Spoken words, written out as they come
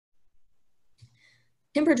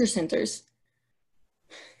Temperature sensors.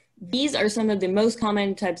 These are some of the most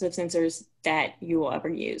common types of sensors that you will ever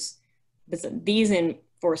use. These and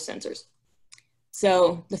force sensors.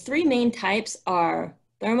 So the three main types are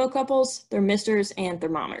thermocouples, thermistors, and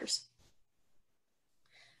thermometers.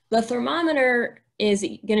 The thermometer is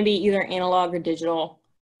going to be either analog or digital,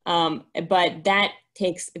 but that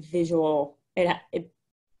takes visual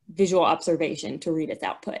observation to read its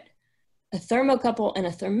output. A thermocouple and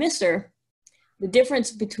a thermistor, the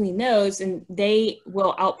difference between those, and they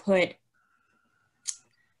will output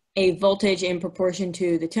a voltage in proportion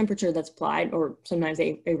to the temperature that's applied, or sometimes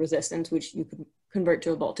a resistance, which you can convert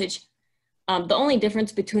to a voltage. The only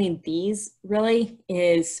difference between these really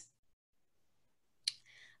is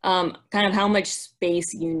kind of how much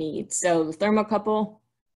space you need. So the thermocouple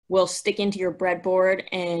will stick into your breadboard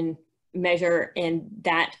and measure in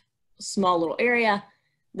that small little area.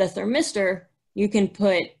 The thermistor, you can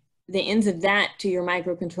put the ends of that to your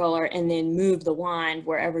microcontroller and then move the wand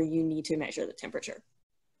wherever you need to measure the temperature.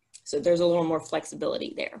 So there's a little more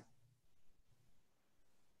flexibility there.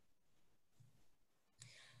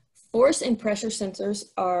 Force and pressure sensors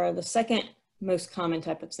are the second most common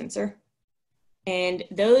type of sensor. And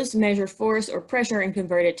those measure force or pressure and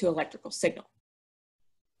convert it to electrical signal.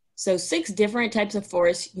 So 6 different types of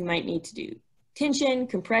force you might need to do: tension,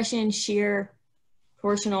 compression, shear,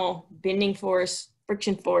 torsional, bending force,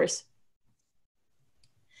 friction force.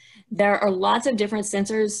 There are lots of different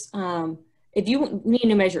sensors. If you need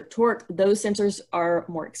to measure torque, those sensors are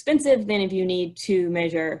more expensive than if you need to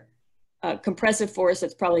measure compressive force.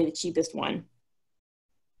 That's probably the cheapest one.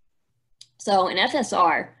 So an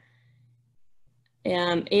FSR,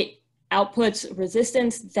 it outputs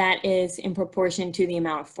resistance that is in proportion to the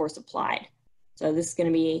amount of force applied. So this is going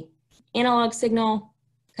to be analog signal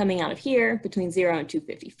coming out of here between 0 and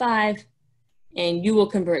 255, and you will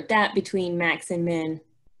convert that between max and min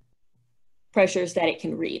pressures that it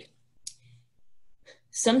can read.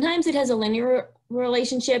 Sometimes it has a linear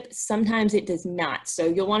relationship, sometimes it does not. So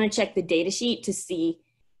you'll want to check the data sheet to see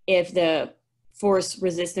if the force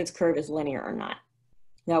resistance curve is linear or not.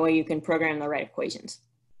 That way you can program the right equations.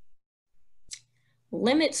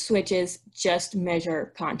 Limit switches just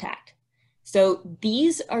measure contact. So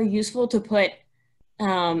these are useful to put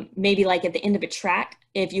maybe like at the end of a track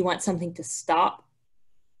if you want something to stop,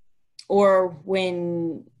 or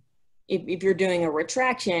if you're doing a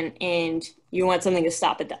retraction and you want something to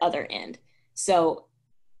stop at the other end. So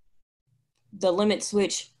the limit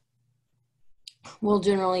switch will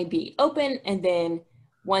generally be open, and then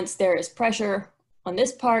once there is pressure on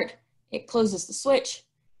this part, it closes the switch.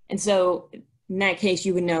 And so in that case,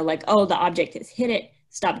 you would know like, oh, the object has hit it,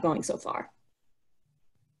 stop going so far.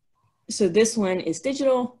 So this one is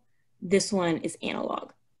digital, this one is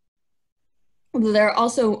analog. There are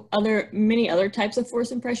also many other types of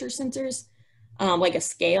force and pressure sensors. Like a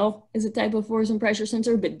scale is a type of force and pressure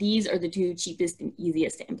sensor, but these are the 2 cheapest and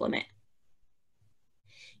easiest to implement.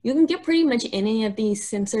 You can get pretty much any of these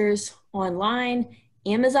sensors online.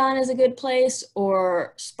 Amazon is a good place,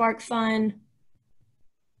 or SparkFun,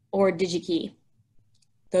 or DigiKey.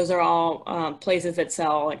 Those are all places that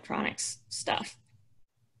sell electronics stuff.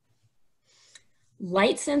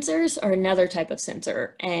 Light sensors are another type of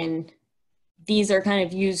sensor, and these are kind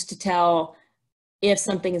of used to tell if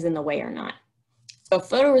something is in the way or not. So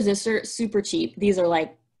photoresistor, super cheap. These are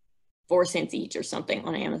like 4 cents each or something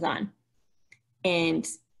on Amazon. And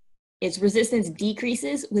its resistance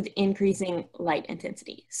decreases with increasing light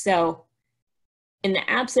intensity. So in the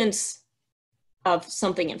absence of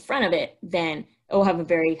something in front of it, then it will have a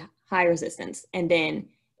very high resistance. And then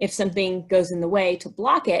if something goes in the way to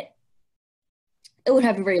block it, it would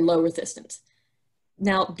have a very low resistance.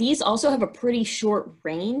 Now, these also have a pretty short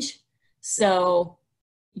range. So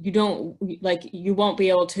you won't be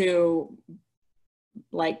able to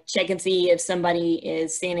like check and see if somebody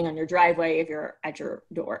is standing on your driveway if you're at your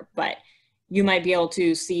door, but you might be able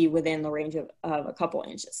to see within the range of a couple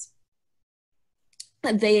inches.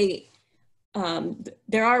 There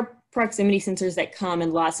are proximity sensors that come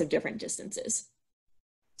in lots of different distances.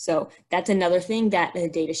 So that's another thing that the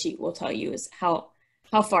data sheet will tell you is how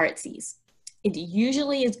far it sees. It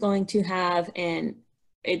usually is going to have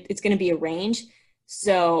it's going to be a range.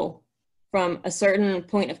 So from a certain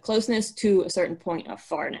point of closeness to a certain point of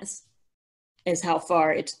farness is how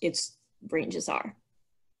far its ranges are.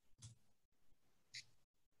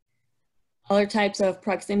 Other types of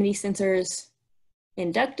proximity sensors: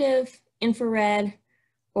 inductive, infrared,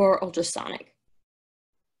 or ultrasonic.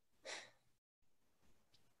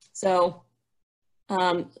 So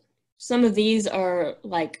some of these are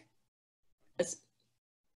like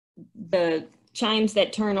the chimes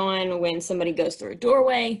that turn on when somebody goes through a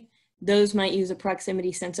doorway, those might use a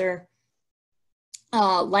proximity sensor.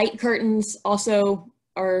 Light curtains also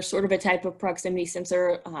are sort of a type of proximity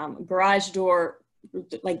sensor. Garage door,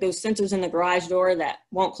 like those sensors in the garage door that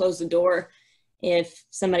won't close the door if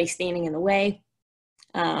somebody's standing in the way.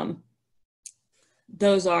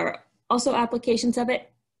 Those are also applications of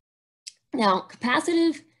it. Now,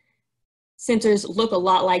 capacitive sensors look a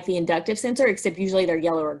lot like the inductive sensor, except usually they're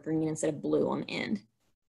yellow or green instead of blue on the end.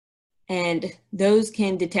 And those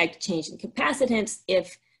can detect change in capacitance.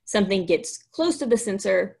 If something gets close to the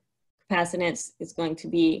sensor, capacitance is going to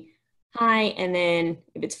be high, and then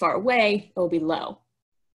if it's far away, it will be low.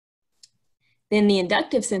 Then the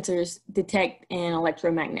inductive sensors detect an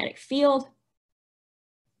electromagnetic field.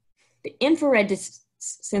 The infrared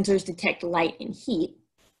sensors detect light and heat.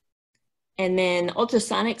 And then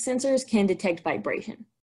ultrasonic sensors can detect vibration.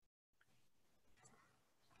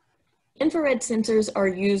 Infrared sensors are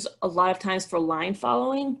used a lot of times for line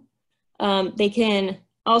following. They can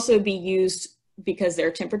also be used because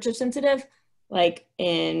they're temperature sensitive, like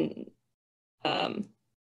in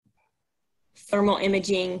thermal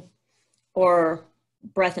imaging or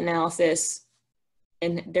breath analysis,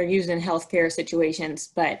 and they're used in healthcare situations.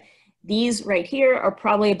 But these right here are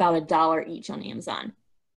probably about $1 each on Amazon.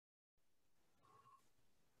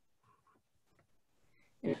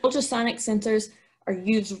 And ultrasonic sensors are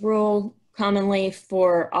used real commonly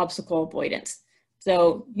for obstacle avoidance.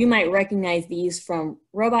 So you might recognize these from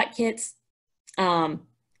robot kits.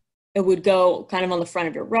 It would go kind of on the front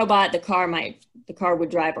of your robot. The car would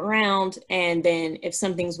drive around, and then if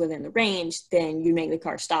something's within the range, then you make the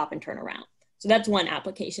car stop and turn around. So that's one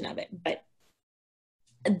application of it. But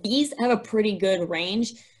these have a pretty good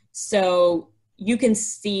range, so you can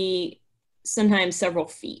see sometimes several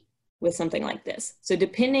feet with something like this. So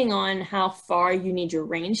depending on how far you need your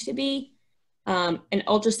range to be, an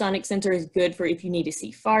ultrasonic sensor is good for if you need to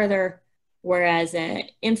see farther, whereas an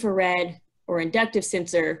infrared or inductive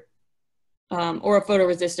sensor or a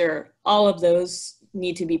photoresistor, all of those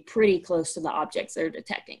need to be pretty close to the objects they're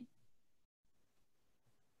detecting.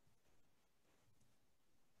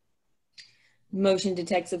 Motion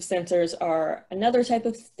detective sensors are another type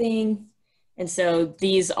of thing, and so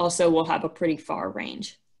these also will have a pretty far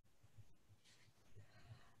range.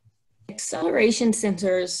 Acceleration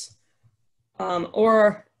sensors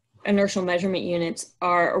or inertial measurement units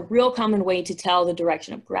are a real common way to tell the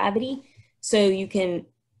direction of gravity. So you can,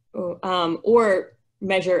 or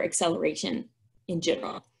measure acceleration in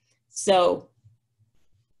general. So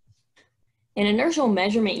an inertial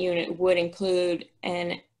measurement unit would include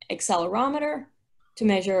an accelerometer to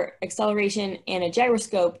measure acceleration and a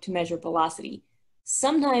gyroscope to measure velocity.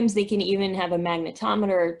 Sometimes they can even have a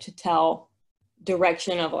magnetometer to tell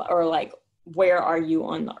direction of, or like, where are you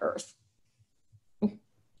on the earth?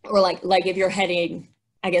 Or like if you're heading,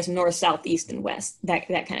 I guess, north, south, east, and west, that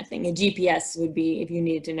kind of thing. A GPS would be if you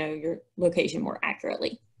needed to know your location more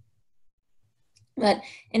accurately. But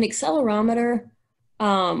an accelerometer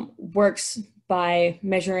works by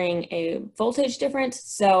measuring a voltage difference.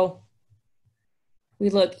 So we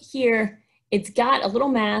look here, it's got a little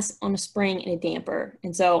mass on a spring and a damper.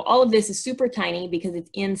 And so all of this is super tiny because it's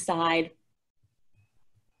inside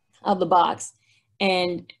of the box.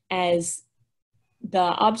 And as the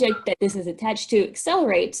object that this is attached to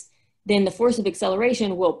accelerates, then the force of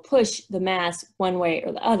acceleration will push the mass one way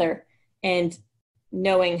or the other. And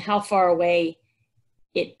knowing how far away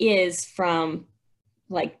it is from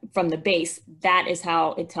the base, that is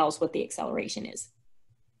how it tells what the acceleration is.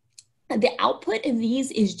 The output of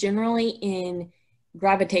these is generally in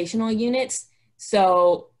gravitational units.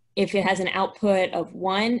 So if it has an output of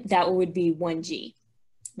 1, that would be 1G.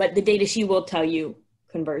 But the data sheet will tell you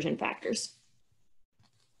conversion factors.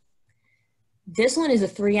 This one is a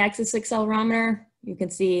 3-axis accelerometer. You can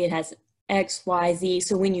see it has X, Y, Z.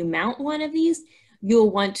 So when you mount one of these,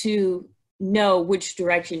 you'll want to know which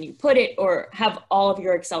direction you put it, or have all of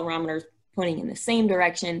your accelerometers pointing in the same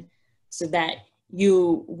direction so that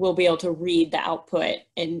you will be able to read the output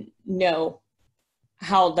and know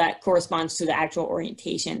how that corresponds to the actual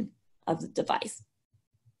orientation of the device.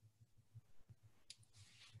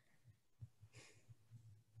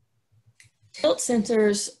 Tilt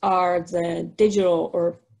sensors are the digital,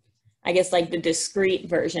 or I guess like the discrete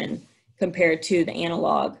version compared to the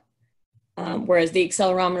analog. Whereas the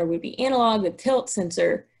accelerometer would be analog, the tilt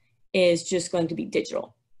sensor is just going to be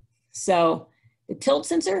digital. So the tilt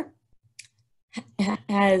sensor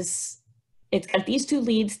it's got these 2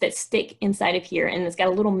 leads that stick inside of here, and it's got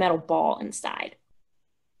a little metal ball inside.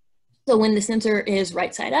 So when the sensor is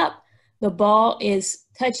right side up, the ball is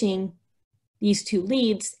touching these 2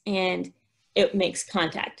 leads, and it makes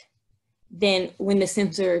contact. Then when the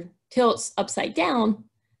sensor tilts upside down,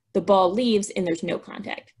 the ball leaves and there's no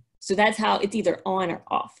contact. So that's how it's either on or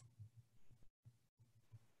off.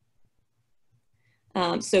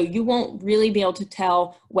 So you won't really be able to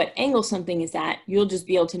tell what angle something is at. You'll just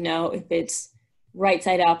be able to know if it's right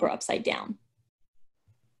side up or upside down.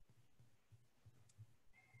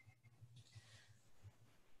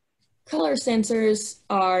 Color sensors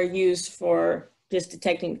are used for just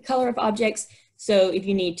detecting the color of objects. So if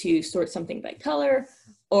you need to sort something by color,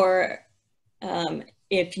 or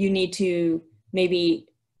if you need to maybe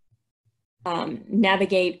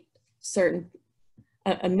navigate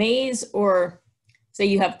a maze, or say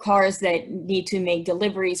you have cars that need to make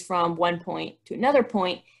deliveries from one point to another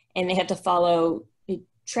point, and they have to follow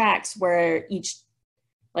tracks where each,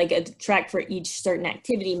 like a track for each certain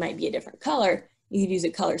activity might be a different color, you could use a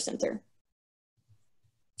color sensor.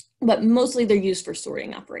 But mostly they're used for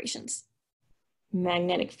sorting operations.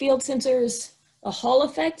 Magnetic field sensors. A Hall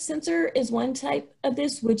effect sensor is one type of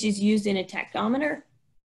this, which is used in a tachometer.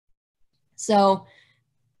 So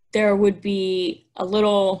there would be a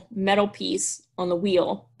little metal piece on the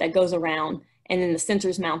wheel that goes around, and then the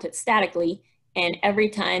sensors mount it statically. And every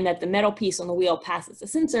time that the metal piece on the wheel passes the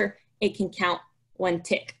sensor, it can count one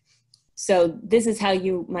tick. So this is how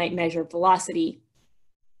you might measure velocity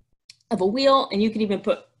of a wheel. And you could even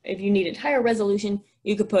put, if you needed higher resolution,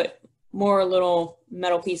 you could put more little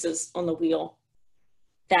metal pieces on the wheel.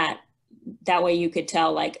 That way you could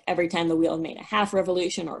tell, like, every time the wheel made a half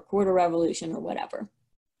revolution or a quarter revolution or whatever.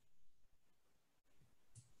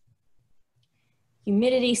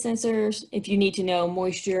 Humidity sensors, if you need to know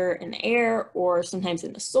moisture in the air or sometimes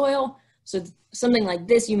in the soil. So something like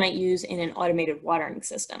this you might use in an automated watering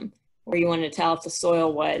system, where you want to tell if the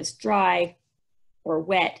soil was dry or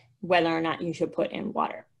wet, whether or not you should put in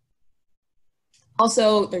water.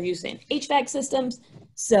 Also, they're used in HVAC systems.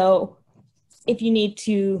 So if you need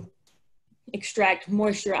to extract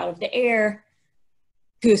moisture out of the air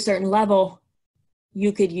to a certain level,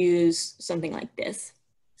 you could use something like this.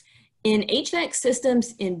 In HVAC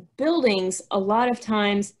systems in buildings, a lot of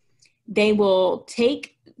times they will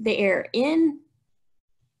take the air in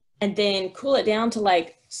and then cool it down to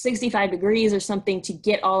like 65 degrees or something to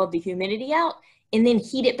get all of the humidity out, and then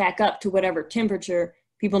heat it back up to whatever temperature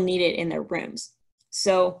people need it in their rooms.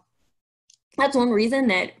 So that's one reason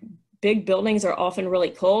that big buildings are often really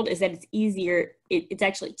cold, is that it's easier, it's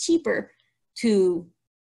actually cheaper to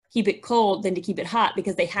keep it cold than to keep it hot,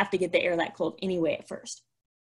 because they have to get the air that cold anyway at first.